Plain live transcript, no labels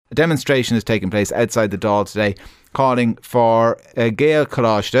A demonstration is taking place outside the Dáil today, calling for a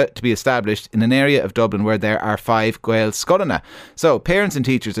Gaelcholáiste to be established in an area of Dublin where there are 5 Gaelscoils. So parents and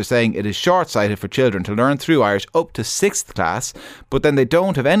teachers are saying it is short-sighted for children to learn through Irish up to 6th class, but then they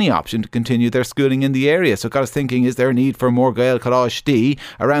don't have any option to continue their schooling in the area. So it got us thinking, is there a need for more Gaelcholáisti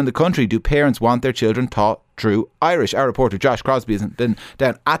around the country? Do parents want their children taught through Irish? Our reporter Josh Crosbie has been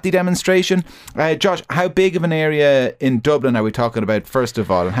down at the demonstration. Josh, how big of an area in Dublin are we talking about first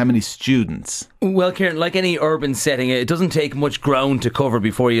of all, and how many students? Well, Kieran, like any urban setting, it doesn't take much ground to cover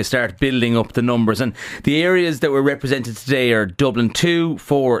before you start building up the numbers. And the areas that were represented today are Dublin 2,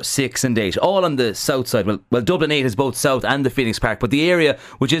 4, 6 and 8, all on the south side. Well, Dublin 8 is both south and the Phoenix Park, but the area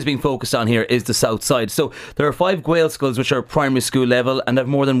which is being focused on here is the south side. So there are 5 Gaelscoils which are primary school level and have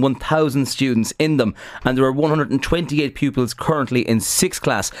more than 1,000 students in them. And there are 128 pupils currently in 6th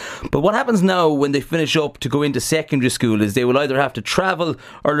class. But what happens now when they finish up to go into secondary school is they will either have to travel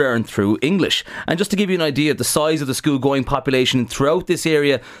or learn through English. And just to give you an idea of the size of the school going population throughout this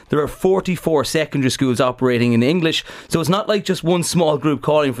area, there are 44 secondary schools operating in English. So it's not like just one small group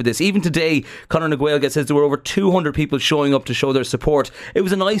calling for this. Even today, Conor na Gaeilge says there were over 200 people showing up to show their support. It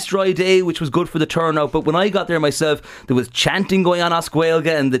was a nice dry day, which was good for the turnout. But when I got there myself, there was chanting going on as Gaeilge,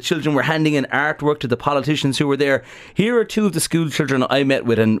 and the children were handing in artwork to the politicians who were there. Here are 2 of the school children I met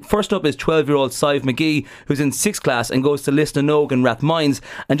with. And first up is 12-year-old Sive McGee, who's in 6th class and goes to Lisnanog and Rathmines.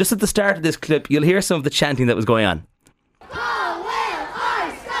 And just at the start of this clip, you'll hear some of the chanting that was going on.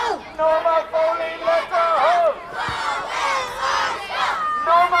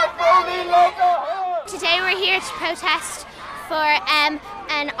 Today we're here to protest for an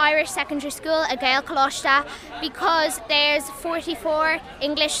Irish secondary school, a Gaelcholáiste, because there's 44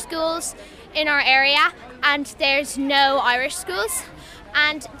 English schools in our area and there's no Irish schools.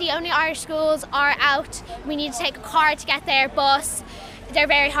 And the only Irish schools are out. We need to take a car to get there, bus. They're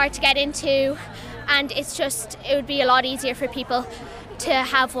very hard to get into, and it would be a lot easier for people to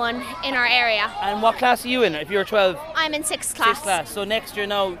have one in our area. And what class are you in if you're 12? I'm in 6th class. 6th class. So next year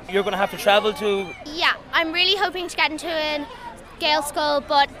now you're going to have to travel to... Yeah, I'm really hoping to get into a Gaelscoil,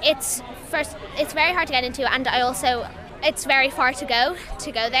 but it's very hard to get into, and it's very far to go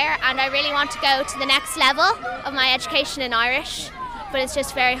there, and I really want to go to the next level of my education in Irish, but it's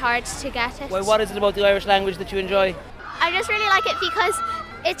just very hard to get it. Well, what is it about the Irish language that you enjoy? I just really like it because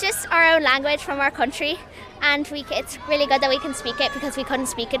it's just our own language from our country, and it's really good that we can speak it because we couldn't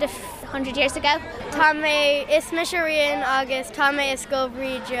speak it 100 years ago. Táme is Misharíon agus táme is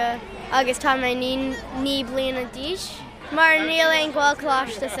Gobríja agus táme ní bliana díis. Mar níl ein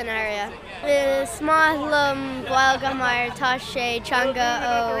Gaelcholáiste san area. Is máthlumm Gaeilge mar tá sé teanga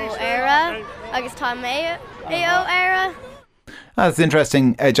ó éire agus táme ó éire. That's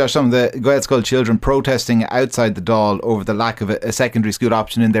interesting, Josh. Some of the Gaelscoil children protesting outside the Dáil over the lack of a secondary school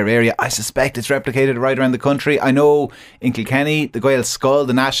option in their area. I suspect it's replicated right around the country. I know in Kilkenny, the Gaelscoil,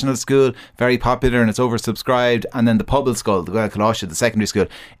 the national school, very popular and it's oversubscribed. And then the Pobble School, the Gaelcholáiste, the secondary school,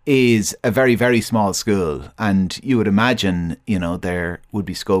 is a very, very small school. And you would imagine, there would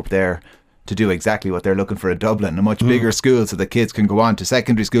be scope there to do exactly what they're looking for in Dublin, a much bigger school so the kids can go on to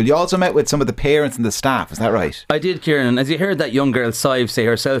secondary school. You also met with some of the parents and the staff, is that right? I did, Kieran, and as you heard that young girl Sive say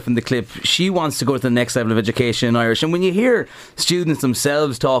herself in the clip, she wants to go to the next level of education in Irish. And when you hear students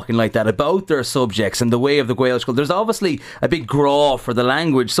themselves talking like that about their subjects and the way of the Gaelscoil, there's obviously a big graw for the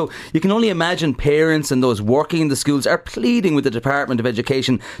language. So you can only imagine parents and those working in the schools are pleading with the Department of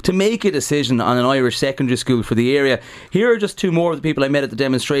Education to make a decision on an Irish secondary school for the area. Here are just 2 more of the people I met at the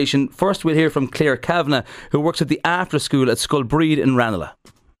demonstration. First, we'll hear from Claire Kavanagh, who works at the after school at Sculbreed in Ranelagh.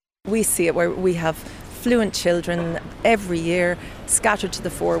 We see it where we have fluent children every year scattered to the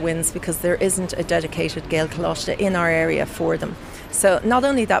 4 winds because there isn't a dedicated Gaelcholáiste in our area for them. So not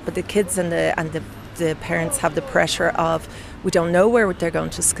only that, but the kids and the parents have the pressure of, we don't know where they're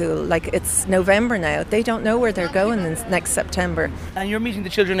going to school. Like, it's November now. They don't know where they're going in next September. And you're meeting the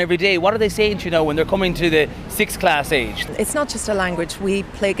children every day. What are they saying to you now when they're coming to the 6th class age? It's not just a language. We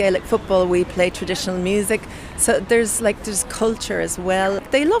play Gaelic football, we play traditional music. So there's culture as well.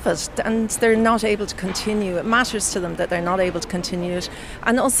 They love it and they're not able to continue. It matters to them that they're not able to continue it.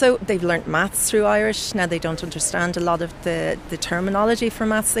 And also they've learnt maths through Irish. Now they don't understand a lot of the terminology for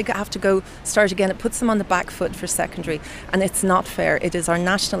maths. They have to go start again. It puts them on the back foot for secondary. And it's not fair. It is our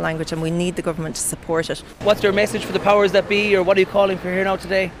national language and we need the government to support it. What's your message for the powers that be, or what are you calling for here now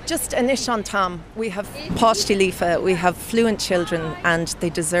today? Just an ish on Tom. We have Páistí Lífa, we have fluent children and they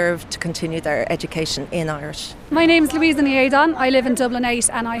deserve to continue their education in Irish. My name is Louisa Niadon. I live in Dublin 8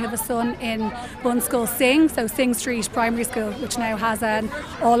 and I have a son in Bunskull Sing, so Sing Street Primary School, which now has an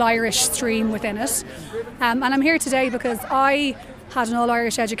all-Irish stream within it. And I'm here today because I had an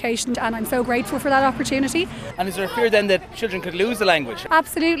all-Irish education, and I'm so grateful for that opportunity. And is there a fear then that children could lose the language?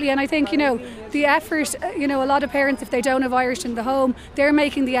 Absolutely, and I think, the effort, a lot of parents, if they don't have Irish in the home, they're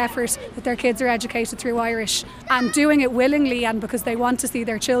making the effort that their kids are educated through Irish and doing it willingly and because they want to see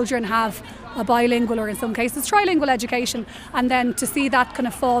their children have a bilingual, or in some cases trilingual education, and then to see that kind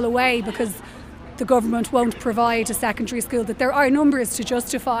of fall away because the government won't provide a secondary school, that there are numbers to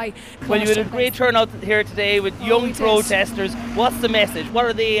justify. Well, you had a great turnout here today with young protesters. What's the message? What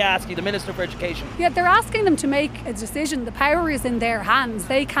are they asking the Minister for Education? Yeah, they're asking them to make a decision. The power is in their hands.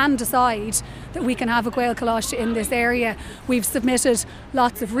 They can decide that we can have a Gaelcholáiste in this area. We've submitted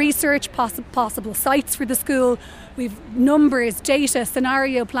lots of research, possible sites for the school. We've numbers, data,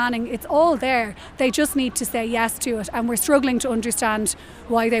 scenario planning. It's all there. They just need to say yes to it, and we're struggling to understand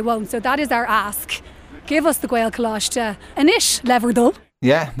why they won't. So that is our ask. Give us the Gaelcholáiste. Anish Leverdul.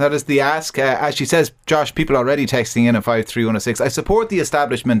 Yeah, that is the ask. As she says, Josh, people already texting in at 53106. I support the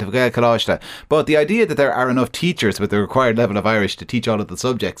establishment of Gaelcholáiste, but the idea that there are enough teachers with the required level of Irish to teach all of the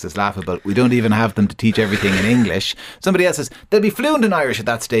subjects is laughable. We don't even have them to teach everything in English. Somebody else says they'll be fluent in Irish at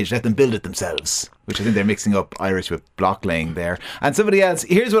that stage. Let them build it themselves. Which I think they're mixing up Irish with block laying there. And somebody else,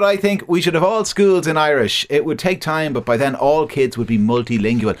 here's what I think. We should have all schools in Irish. It would take time, but by then all kids would be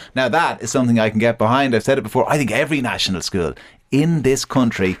multilingual. Now that is something I can get behind. I've said it before. I think every national school in this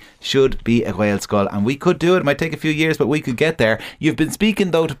country should be a Gaelscoil, and we could do it. It might take a few years, but we could get there. You've been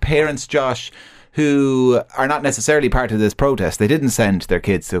speaking though to parents, Josh, who are not necessarily part of this protest. They didn't send their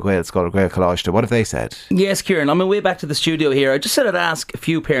kids to Gaelscoil or Gaelcholáiste. What have they said? Yes, Kieran, on my way back to the studio here, I just said I'd ask a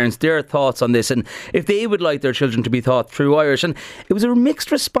few parents their thoughts on this and if they would like their children to be taught through Irish. And it was a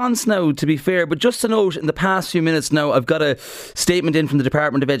mixed response now, to be fair, but just to note, in the past few minutes now, I've got a statement in from the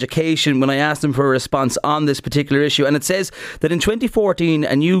Department of Education when I asked them for a response on this particular issue, and it says that in 2014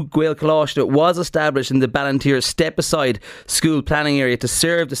 a new Gaelcholáiste was established in the Ballantyre Step-Aside school planning area to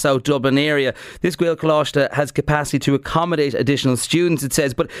serve the South Dublin area. This Gaelcholáiste has capacity to accommodate additional students, it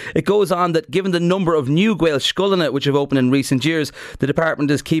says, but it goes on that given the number of new Gaelscoils which have opened in recent years, the department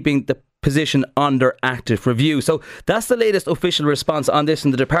is keeping the position under active review. So that's the latest official response on this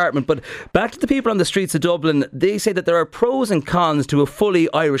in the department. But back to the people on the streets of Dublin, they say that there are pros and cons to a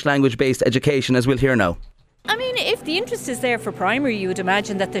fully Irish language based education, as we'll hear now. I mean, if the interest is there for primary, you would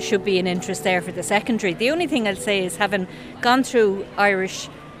imagine that there should be an interest there for the secondary. The only thing I'll say is, having gone through Irish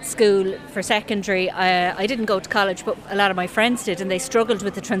school for secondary, I didn't go to college, but a lot of my friends did, and they struggled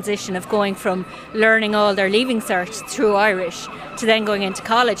with the transition of going from learning all their leaving certs through Irish to then going into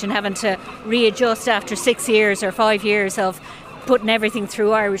college and having to readjust after 6 years or 5 years of putting everything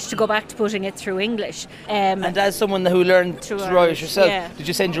through Irish to go back to putting it through English. And as someone who learned through Irish yourself, yeah. Did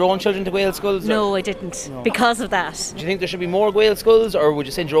you send your own children to Gaelschools? No, I didn't, because of that. Do you think there should be more Gaelschools, or would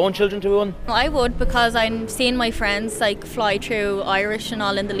you send your own children to one? I would, because I'm seeing my friends fly through Irish and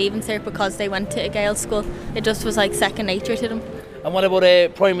all in the Leaving Cert because they went to a Gael school. It just was second nature to them. And what about a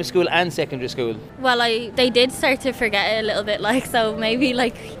primary school and secondary school? Well, they did start to forget it a little bit, so maybe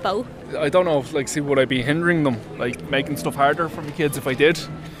both. I don't know, see, would I be hindering them, making stuff harder for my kids if I did?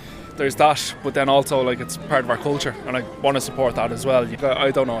 There's that, but then also it's part of our culture, and I want to support that as well.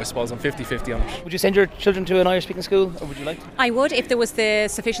 I don't know, I suppose I'm 50-50 on it. Would you send your children to an Irish speaking school, or would you like to? I would, if there was the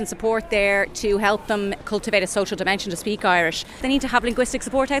sufficient support there to help them cultivate a social dimension to speak Irish. They need to have linguistic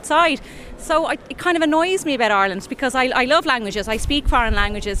support outside. So it kind of annoys me about Ireland, because I love languages, I speak foreign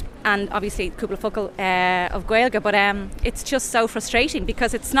languages, and obviously Cúpla Focal of Gaeilge, but it's just so frustrating,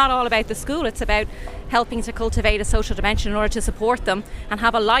 because it's not all about the school, it's about helping to cultivate a social dimension in order to support them and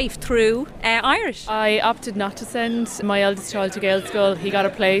have a life through Irish. I opted not to send my eldest child to Gaelscoil. He got a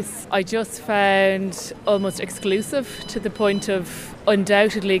place I just found almost exclusive, to the point of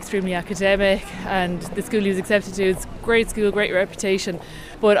undoubtedly extremely academic, and the school he was accepted to is great school, great reputation,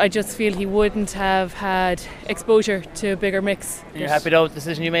 but I just feel he wouldn't have had exposure to a bigger mix. And you're happy though with the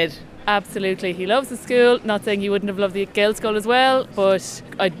decision you made? Absolutely. He loves the school. Not saying he wouldn't have loved the Gaelscoil as well, but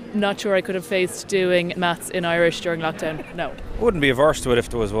I'm not sure I could have faced doing maths in Irish during lockdown. No. Wouldn't be averse to it if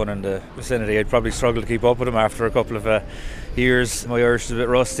there was one in the vicinity. I'd probably struggle to keep up with him after a couple of years. My Irish is a bit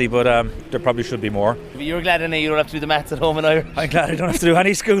rusty, but there probably should be more. But you're glad you don't have to do the maths at home in Irish? I'm glad I don't have to do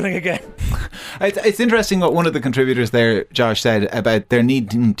any schooling again. It's interesting what one of the contributors there, Josh, said about there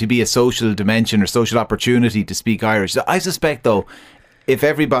needing to be a social dimension or social opportunity to speak Irish. So I suspect though, if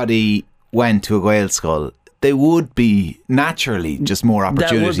everybody went to a Gaelscoil, they would be naturally just more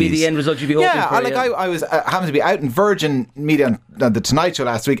opportunities. That would be the end result you'd be hoping for. I was happened to be out in Virgin Media on the Tonight Show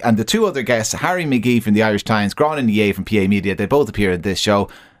last week, and the two other guests, Harry McGee from the Irish Times, Gráinne Ní from PA Media, they both appear in this show.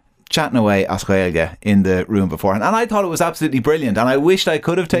 chatting away as Gaeilge in the room beforehand, and I thought it was absolutely brilliant, and I wished I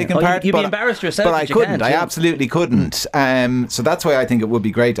could have taken part. You'd be embarrassed yourself, but I couldn't. I absolutely couldn't. So that's why I think it would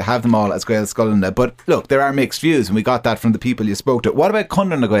be great to have them all as Gaelscoilte. But look, there are mixed views, and we got that from the people you spoke to. What about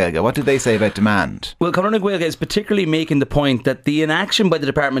Conradh na Gaeilge? What did they say about demand? Well, Conradh na Gaeilge is particularly making the point that the inaction by the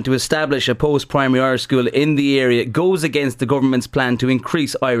department to establish a post-primary Irish school in the area goes against the government's plan to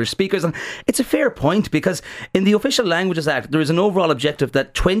increase Irish speakers, and it's a fair point because in the Official Languages Act there is an overall objective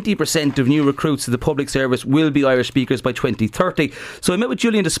that 20% of new recruits to the public service will be Irish speakers by 2030. So I met with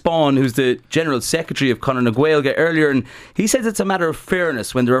Julian Despawn, who's the General Secretary of Conradh na Gaeilge, earlier, and he says it's a matter of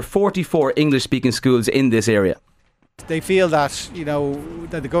fairness when there are 44 English speaking schools in this area. They feel that,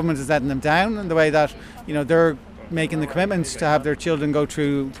 that the government is letting them down in the way that, they're making the commitments to have their children go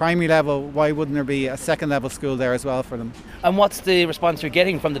through primary level. Why wouldn't there be a second level school there as well for them? And what's the response you're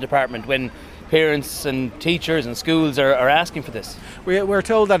getting from the department when parents and teachers and schools are asking for this? We're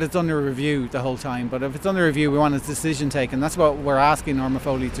told that it's under review the whole time, but if it's under review we want a decision taken. That's what we're asking Norma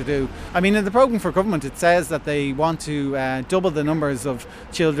Foley to do. I mean, in the programme for government it says that they want to double the numbers of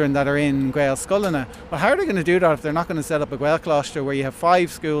children that are in Gaelscoilte. Well, how are they going to do that if they're not going to set up a Gaelcholáiste where you have 5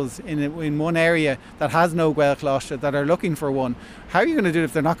 schools in one area that has no Gaelcholáiste that are looking for one? How are you going to do it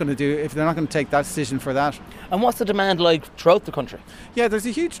if they're not going to take that decision for that? And what's the demand like throughout the country? Yeah, there's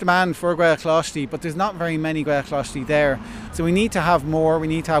a huge demand for Gaelcholáiste, but there's not very many Gaelcholáiste there. So we need to have more. We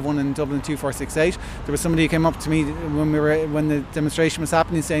need to have one in Dublin 2468. There was somebody who came up to me when the demonstration was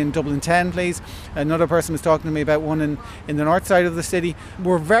happening saying Dublin 10 please. Another person was talking to me about one in the north side of the city.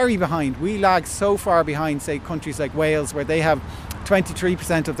 We're very behind. We lag so far behind, say, countries like Wales, where they have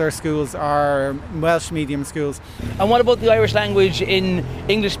 23% of their schools are Welsh medium schools. And what about the Irish language in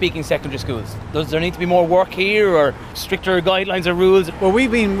English-speaking secondary schools? Does there need to be more work here, or stricter guidelines or rules? Well,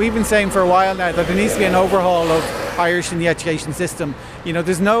 we've been saying for a while now that there needs to be an overhaul of Irish in the education system.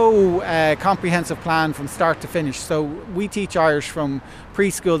 There's no comprehensive plan from start to finish. So we teach Irish from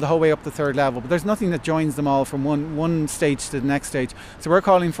preschool the whole way up to 3rd level, but there's nothing that joins them all from one stage to the next stage. So we're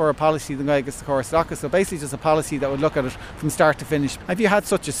calling for a policy, the Gaelgas the Chorus, so basically just a policy that would look at it from start to finish. If you had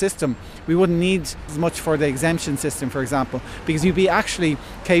such a system, we wouldn't need as much for the exemption system, for example, because you'd be actually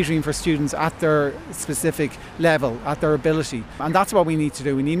catering for students at their specific level, at their ability. And that's what we need to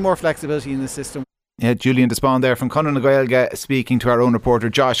do. We need more flexibility in the system. Yeah, Julian Despawn there from Conradh na Gaeilge speaking to our own reporter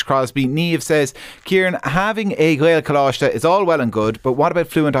Josh Crosbie. Niamh says, Kieran, having a Gaelcholáiste is all well and good, but what about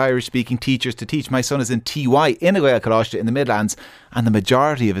fluent Irish speaking teachers to teach? My son is in TY in a Gaelcholáiste in the Midlands, and the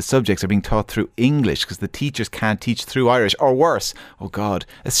majority of his subjects are being taught through English because the teachers can't teach through Irish. Or worse, oh God,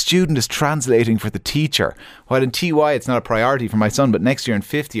 a student is translating for the teacher. While in TY it's not a priority for my son, but next year in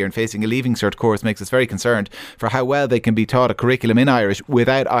 5th year and facing a Leaving Cert course makes us very concerned for how well they can be taught a curriculum in Irish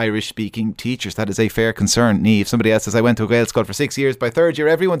without Irish speaking teachers. That is a fair concern, Niamh. Somebody else says, I went to a Gael school for 6 years. By 3rd year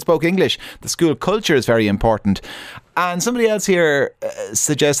everyone spoke English. The school culture is very important. And somebody else here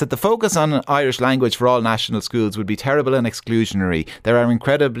suggests that the focus on Irish language for all national schools would be terrible and exclusionary. There are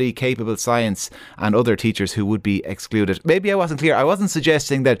incredibly capable science and other teachers who would be excluded. Maybe I wasn't clear. I wasn't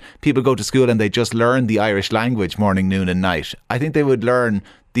suggesting that people go to school and they just learn the Irish language morning, noon and night. I think they would learn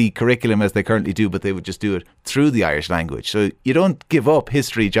the curriculum as they currently do, but they would just do it through the Irish language. So you don't give up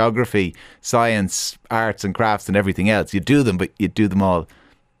history, geography, science, arts and crafts and everything else. You do them, but you do them all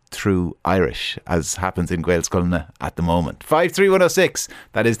through Irish, as happens in Gaelscoilte at the moment. 53106,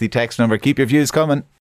 that is the text number. Keep your views coming.